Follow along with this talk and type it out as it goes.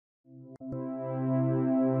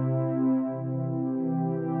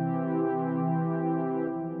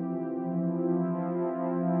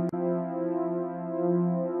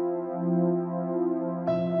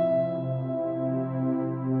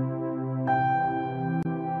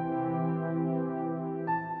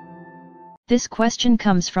This question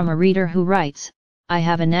comes from a reader who writes, I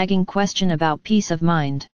have a nagging question about peace of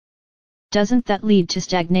mind. Doesn't that lead to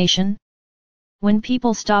stagnation? When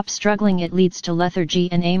people stop struggling, it leads to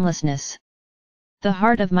lethargy and aimlessness. The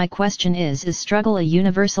heart of my question is struggle a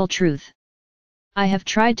universal truth? I have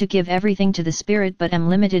tried to give everything to the spirit but am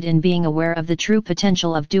limited in being aware of the true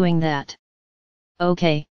potential of doing that.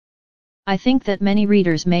 Okay. I think that many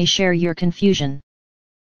readers may share your confusion.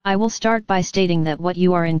 I will start by stating that what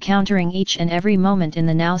you are encountering each and every moment in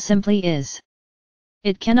the now simply is.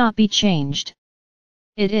 It cannot be changed.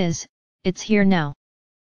 It is, it's here now.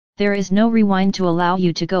 There is no rewind to allow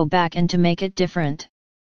you to go back and to make it different.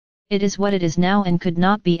 It is what it is now and could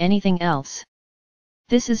not be anything else.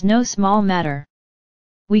 This is no small matter.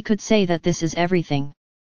 We could say that this is everything.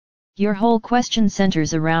 Your whole question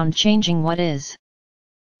centers around changing what is.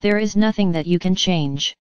 There is nothing that you can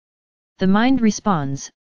change. The mind responds,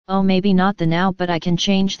 oh, maybe not the now, but I can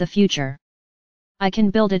change the future. I can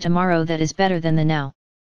build a tomorrow that is better than the now.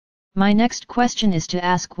 My next question is to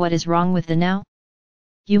ask, what is wrong with the now?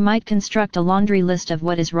 You might construct a laundry list of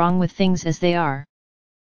what is wrong with things as they are.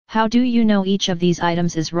 How do you know each of these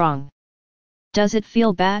items is wrong? Does it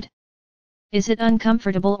feel bad? Is it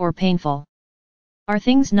uncomfortable or painful? Are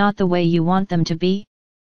things not the way you want them to be?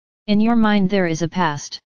 In your mind there is a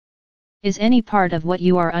past. Is any part of what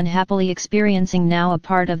you are unhappily experiencing now a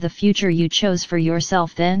part of the future you chose for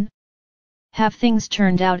yourself then? Have things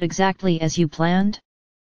turned out exactly as you planned?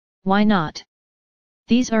 Why not?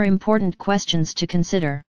 These are important questions to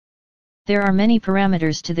consider. There are many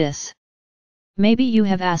parameters to this. Maybe you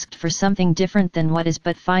have asked for something different than what is,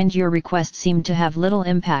 but find your request seemed to have little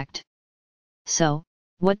impact. So,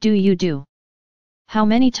 what do you do? How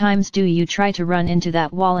many times do you try to run into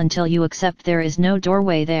that wall until you accept there is no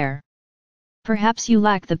doorway there? Perhaps you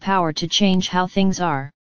lack the power to change how things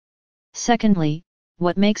are. Secondly,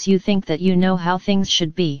 what makes you think that you know how things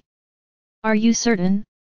should be? Are you certain?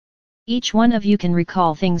 Each one of you can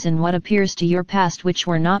recall things in what appears to your past which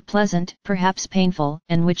were not pleasant, perhaps painful,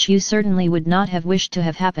 and which you certainly would not have wished to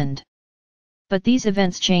have happened. But these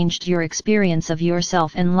events changed your experience of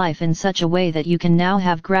yourself and life in such a way that you can now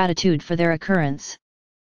have gratitude for their occurrence.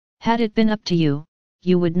 Had it been up to you,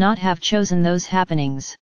 you would not have chosen those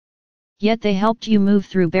happenings. Yet they helped you move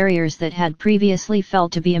through barriers that had previously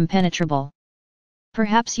felt to be impenetrable.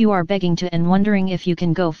 Perhaps you are begging to and wondering if you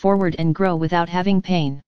can go forward and grow without having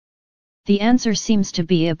pain. The answer seems to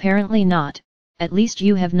be apparently not, at least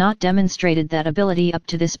you have not demonstrated that ability up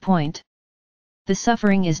to this point. The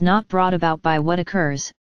suffering is not brought about by what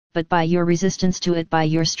occurs, but by your resistance to it, by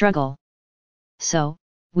your struggle. So,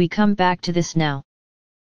 we come back to this now.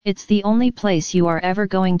 It's the only place you are ever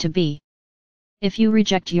going to be. If you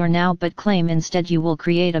reject your now but claim instead you will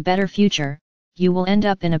create a better future, you will end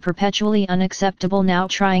up in a perpetually unacceptable now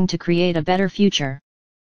trying to create a better future.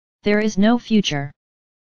 There is no future.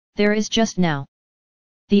 There is just now.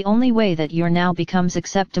 The only way that your now becomes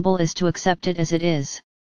acceptable is to accept it as it is.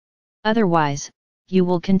 Otherwise, you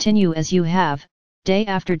will continue as you have, day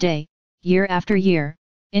after day, year after year,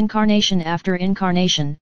 incarnation after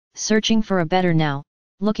incarnation, searching for a better now,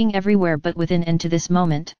 looking everywhere but within and to this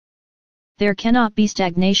moment. There cannot be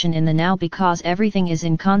stagnation in the now because everything is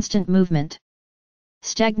in constant movement.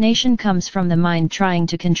 Stagnation comes from the mind trying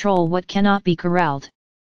to control what cannot be corralled.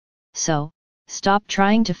 So, stop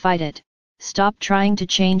trying to fight it, stop trying to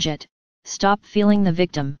change it, stop feeling the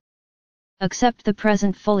victim. Accept the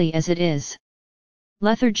present fully as it is.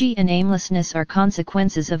 Lethargy and aimlessness are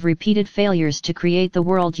consequences of repeated failures to create the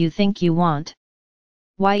world you think you want.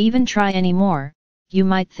 Why even try anymore, you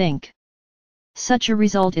might think. Such a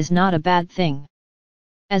result is not a bad thing.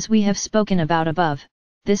 As we have spoken about above,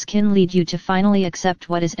 this can lead you to finally accept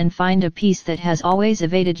what is and find a peace that has always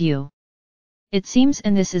evaded you. It seems,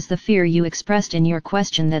 and this is the fear you expressed in your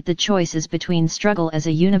question, that the choice is between struggle as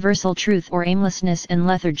a universal truth or aimlessness and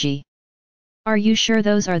lethargy. Are you sure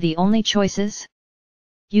those are the only choices?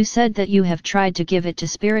 You said that you have tried to give it to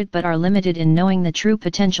spirit but are limited in knowing the true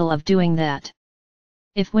potential of doing that.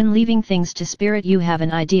 If when leaving things to spirit you have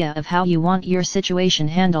an idea of how you want your situation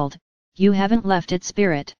handled, you haven't left it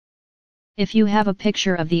spirit. If you have a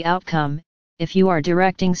picture of the outcome, if you are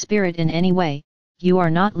directing spirit in any way, you are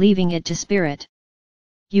not leaving it to spirit.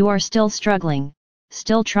 You are still struggling,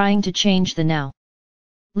 still trying to change the now.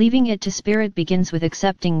 Leaving it to spirit begins with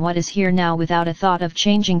accepting what is here now without a thought of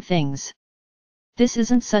changing things. This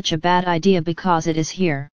isn't such a bad idea because it is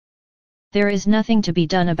here. There is nothing to be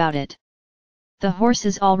done about it. The horse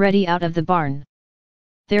is already out of the barn.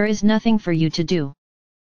 There is nothing for you to do.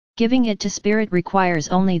 Giving it to spirit requires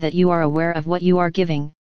only that you are aware of what you are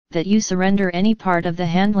giving, that you surrender any part of the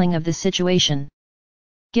handling of the situation.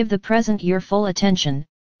 Give the present your full attention,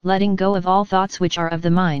 letting go of all thoughts which are of the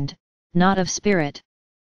mind, not of spirit.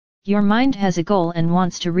 Your mind has a goal and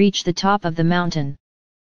wants to reach the top of the mountain.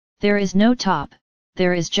 There is no top,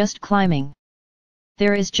 there is just climbing.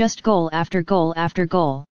 There is just goal after goal after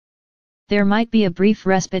goal. There might be a brief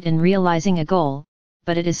respite in realizing a goal,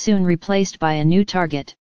 but it is soon replaced by a new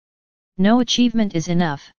target. No achievement is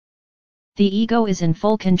enough. The ego is in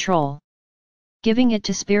full control. Giving it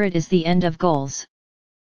to spirit is the end of goals.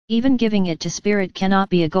 Even giving it to spirit cannot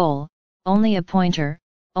be a goal, only a pointer,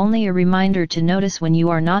 only a reminder to notice when you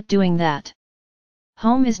are not doing that.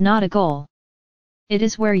 Home is not a goal. It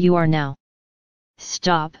is where you are now.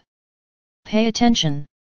 Stop. Pay attention.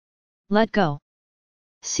 Let go.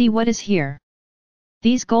 See what is here.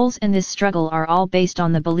 These goals and this struggle are all based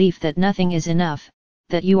on the belief that nothing is enough,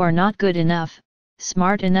 that you are not good enough,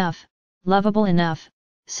 smart enough, lovable enough,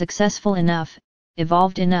 successful enough,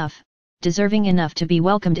 evolved enough, deserving enough to be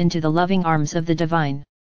welcomed into the loving arms of the divine.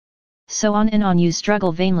 So on and on you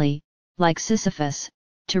struggle vainly, like Sisyphus,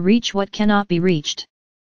 to reach what cannot be reached.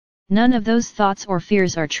 None of those thoughts or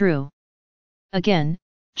fears are true. Again,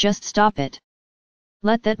 just stop it.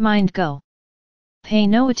 Let that mind go. Pay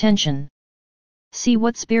no attention. See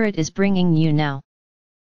what spirit is bringing you now.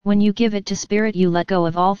 When you give it to spirit, you let go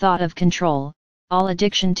of all thought of control, all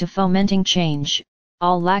addiction to fomenting change,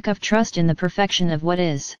 all lack of trust in the perfection of what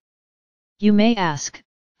is. You may ask,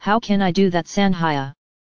 how can I do that, Sanhia?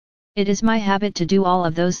 It is my habit to do all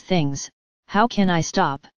of those things, how can I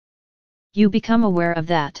stop? You become aware of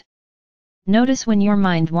that. Notice when your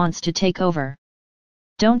mind wants to take over.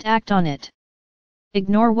 Don't act on it.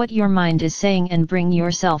 Ignore what your mind is saying and bring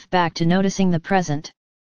yourself back to noticing the present.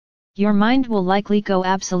 Your mind will likely go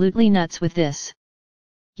absolutely nuts with this.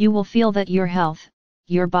 You will feel that your health,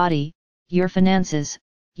 your body, your finances,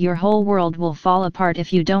 your whole world will fall apart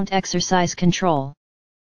if you don't exercise control.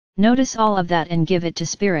 Notice all of that and give it to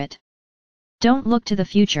spirit. Don't look to the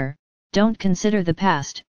future, don't consider the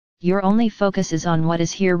past, your only focus is on what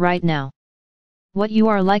is here right now. What you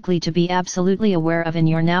are likely to be absolutely aware of in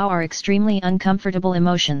your now are extremely uncomfortable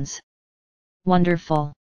emotions.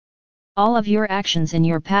 Wonderful. All of your actions in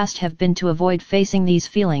your past have been to avoid facing these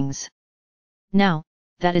feelings. Now,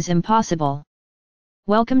 that is impossible.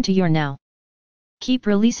 Welcome to your now. Keep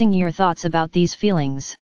releasing your thoughts about these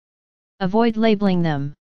feelings. Avoid labeling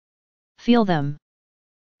them. Feel them.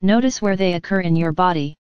 Notice where they occur in your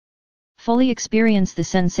body. Fully experience the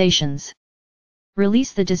sensations.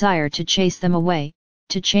 Release the desire to chase them away,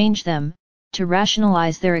 to change them, to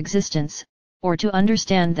rationalize their existence, or to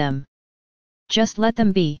understand them. Just let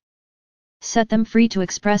them be. Set them free to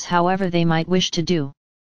express however they might wish to do.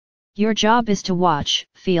 Your job is to watch,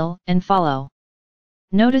 feel, and follow.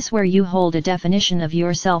 Notice where you hold a definition of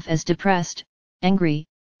yourself as depressed, angry,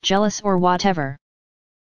 jealous or whatever.